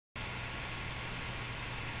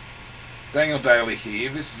Daniel Daly here.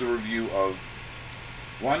 This is a review of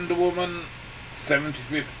Wonder Woman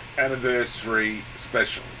 75th Anniversary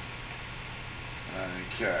Special.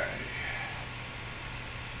 Okay.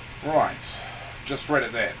 Right. Just read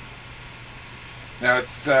it then. Now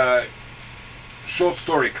it's a short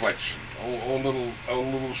story collection. All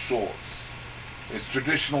little shorts. It's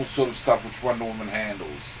traditional sort of stuff which Wonder Woman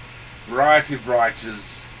handles. Variety of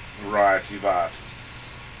writers, variety of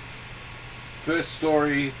artists. First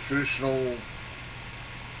story, traditional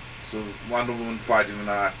sort of Wonder Woman fighting the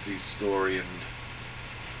Nazis story, and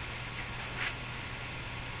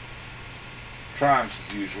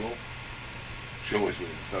triumphs as usual. She always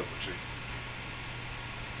wins, doesn't she?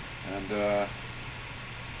 And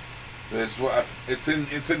there's it's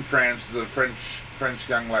in France. There's a French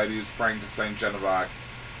young lady who's praying to Saint Joan of Arc,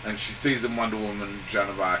 and she sees in Wonder Woman Joan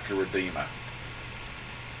of Arc a redeemer.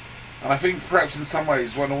 And I think perhaps in some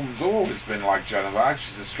ways Wonder Woman's always been like Joan of Arc.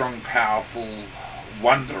 She's a strong, powerful,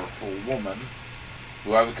 wonderful woman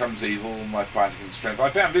who overcomes evil by fighting in strength. I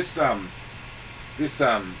found this fighting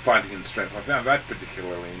in strength, I found that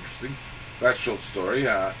particularly interesting. That short story.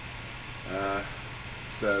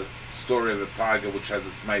 It's a story of a tiger which has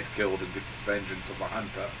its mate killed and gets its vengeance of a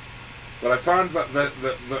hunter. But I found that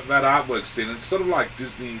artwork scene, it's sort of like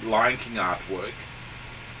Disney Lion King artwork.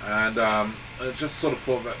 And I just sort of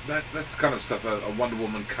thought that's kind of stuff a Wonder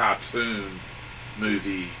Woman cartoon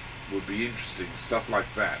movie would be interesting. Stuff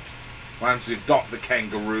like that. Reminds me of Dot the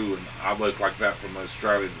Kangaroo and artwork like that from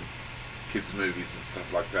Australian kids' movies and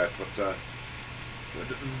stuff like that. But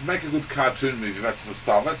make a good cartoon movie, that sort of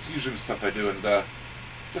style. That's usually the stuff they do. And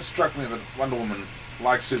just struck me that Wonder Woman,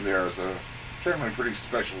 like superheroes, are generally pretty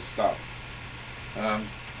special stuff. I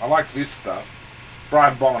liked this stuff.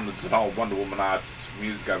 Brian Bolland's an old Wonder Woman artist from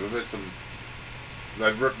years ago, but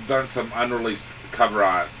they've done some unreleased cover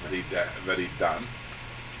art that he'd done,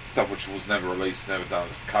 stuff which was never released, never done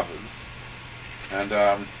as covers, and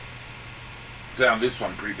found this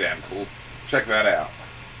one pretty damn cool. Check that out.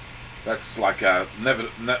 That's like that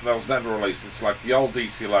was never released. It's like the old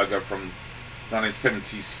DC logo from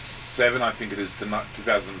 1977, I think it is, to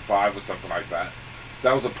 2005 or something like that.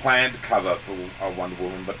 That was a planned cover for Wonder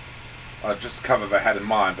Woman, but just a cover they had in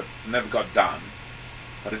mind, but never got done.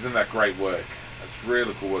 But isn't that great work? That's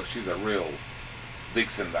really cool work. She's a real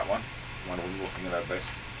vixen, that one. Wonder Woman looking at her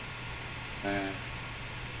best.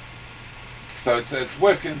 So it's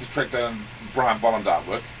worth getting to track down Brian Bolland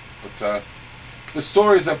artwork. But the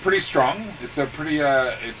stories are pretty strong. It's a pretty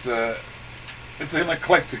it's an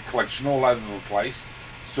eclectic collection all over the place.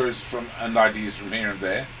 Stories and ideas from here and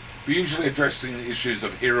there, but usually addressing issues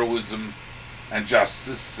of heroism and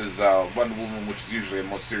justice, as Wonder Woman, which is usually a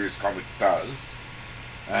more serious comic, does.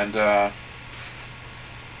 And they've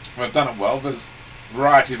done it well. There's a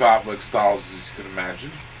variety of artwork styles, as you can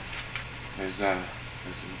imagine. There's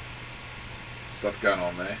some stuff going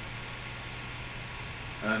on there.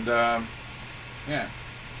 And yeah,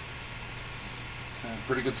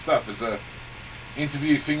 pretty good stuff. There's a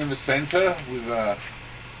interview thing in the center with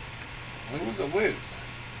who was it with?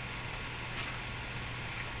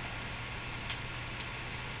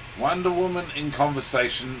 Wonder Woman in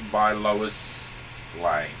Conversation by Lois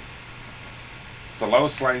Lane. So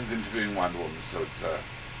Lois Lane's interviewing Wonder Woman, so it's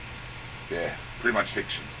yeah, pretty much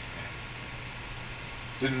fiction.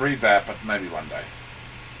 Yeah. Didn't read that, but maybe one day.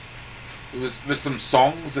 There's some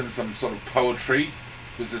songs and some sort of poetry.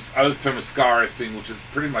 There's this of Themyscira thing, which is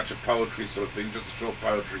pretty much a poetry sort of thing, just a short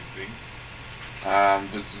poetry thing.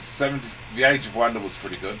 There's the Age of Wonder was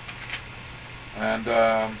pretty good, and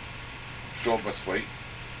short but sweet.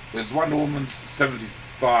 There's Wonder Woman's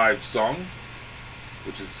 75 song,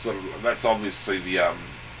 which is sort of, that's obviously the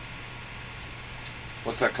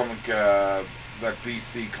what's that comic, that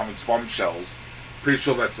DC Comics Bombshells. Pretty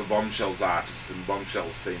sure that's the Bombshells artists and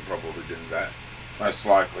Bombshells team probably doing that. Most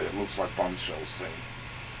likely, it looks like Bombshells team.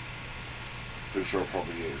 Pretty sure it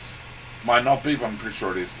probably is. Might not be, but I'm pretty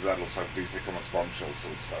sure it is, because that looks like DC Comics Bombshells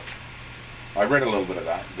sort of stuff. I read a little bit of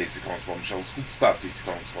that, DC Comics Bombshells. Good stuff, DC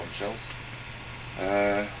Comics Bombshells.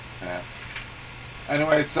 Yeah.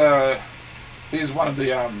 Anyway, it's here's one of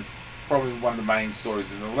the probably one of the main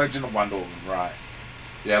stories in the Legend of Wonder Woman, right?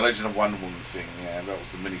 Yeah, Legend of Wonder Woman thing. Yeah, that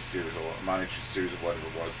was the mini-series or miniature series or whatever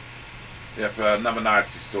it was. Yep, another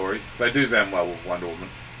Nazi story. They do them well with Wonder Woman.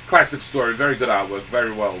 Classic story, very good artwork,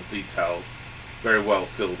 very well detailed, very well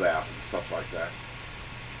filled out and stuff like that.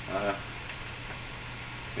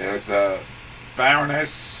 Yeah, there's a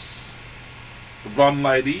Baroness, the blonde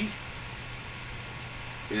lady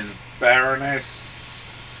is Baroness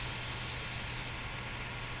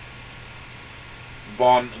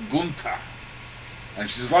von Gunther, and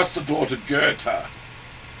she's lost her daughter Goethe,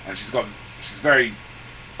 and she's very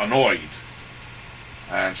annoyed,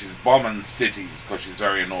 and she's bombing cities because she's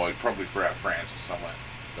very annoyed, probably throughout France or somewhere.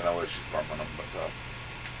 Don't know where she's bombing them, but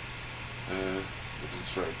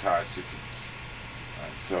destroy entire cities.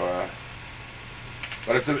 And so,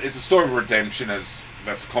 but it's a story of redemption, as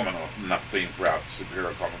that's a common enough theme throughout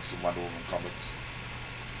superhero comics and Wonder Woman comics.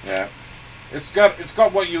 Yeah, it's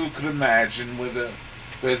got what you could imagine with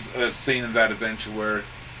there's a scene in that adventure where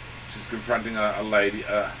she's confronting a lady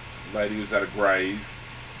who's at a grave.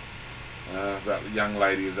 That young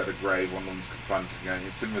lady who's at a grave. One woman's confronting her.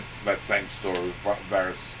 It's in that same story with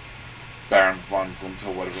Baron von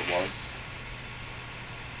Gunther, whatever it was.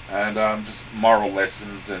 And just moral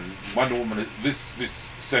lessons, and Wonder Woman. This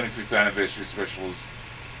 75th anniversary special is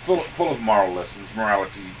full of moral lessons,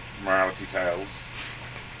 morality tales,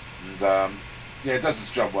 and yeah, it does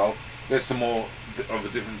its job well. There's some more of the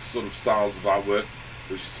different sort of styles of artwork,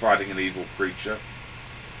 which is fighting an evil creature.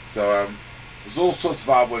 So there's all sorts of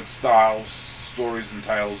artwork styles, stories, and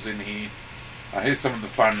tales in here. Here's some of the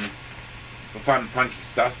funky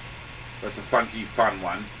stuff. That's a funky, fun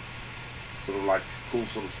one. Sort of like cool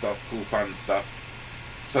sort of stuff, cool fun stuff.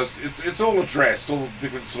 So it's all addressed, all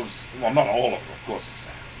different sort of, well, not all of course, it's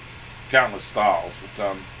countless styles,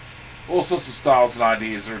 but all sorts of styles and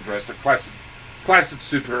ideas are addressed. A classic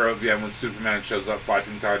superhero event when Superman shows up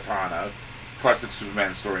fighting Titano, classic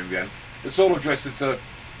Superman story in the end. It's all addressed.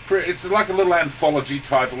 It's like a little anthology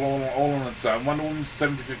title all on its own. Wonder Woman's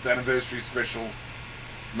 75th anniversary special,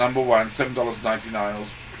 #1, $7.99. It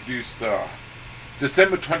was produced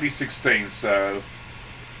December 2016, so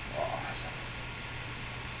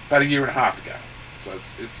about a year and a half ago. So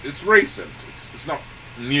it's recent. It's not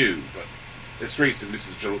new, but it's recent. This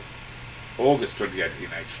is August 2018,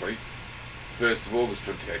 actually, 1st of August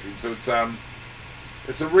 2018. So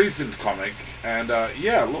it's a recent comic, and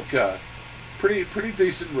yeah, look, pretty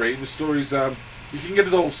decent read. The stories you can get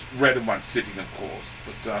it all read in one sitting, of course,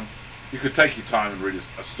 but you could take your time and read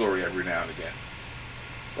a story every now and again.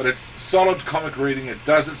 But it's solid comic reading. It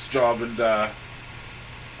does its job, and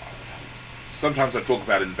sometimes I talk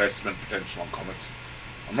about investment potential on comics.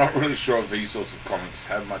 I'm not really sure if these sorts of comics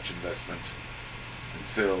have much investment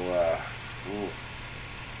until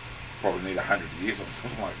probably need 100 years or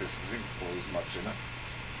something like this, I think, before there's much in it.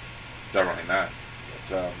 Don't really know,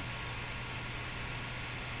 but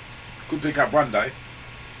could pick up one day.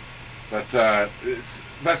 But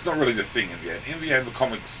that's not really the thing in the end. In the end, the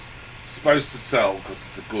comic's supposed to sell because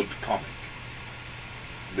it's a good comic.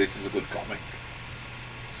 This is a good comic,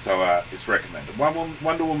 so it's recommended.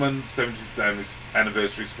 Wonder Woman 75th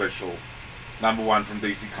anniversary special, #1 from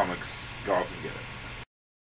DC Comics. Go off and get it.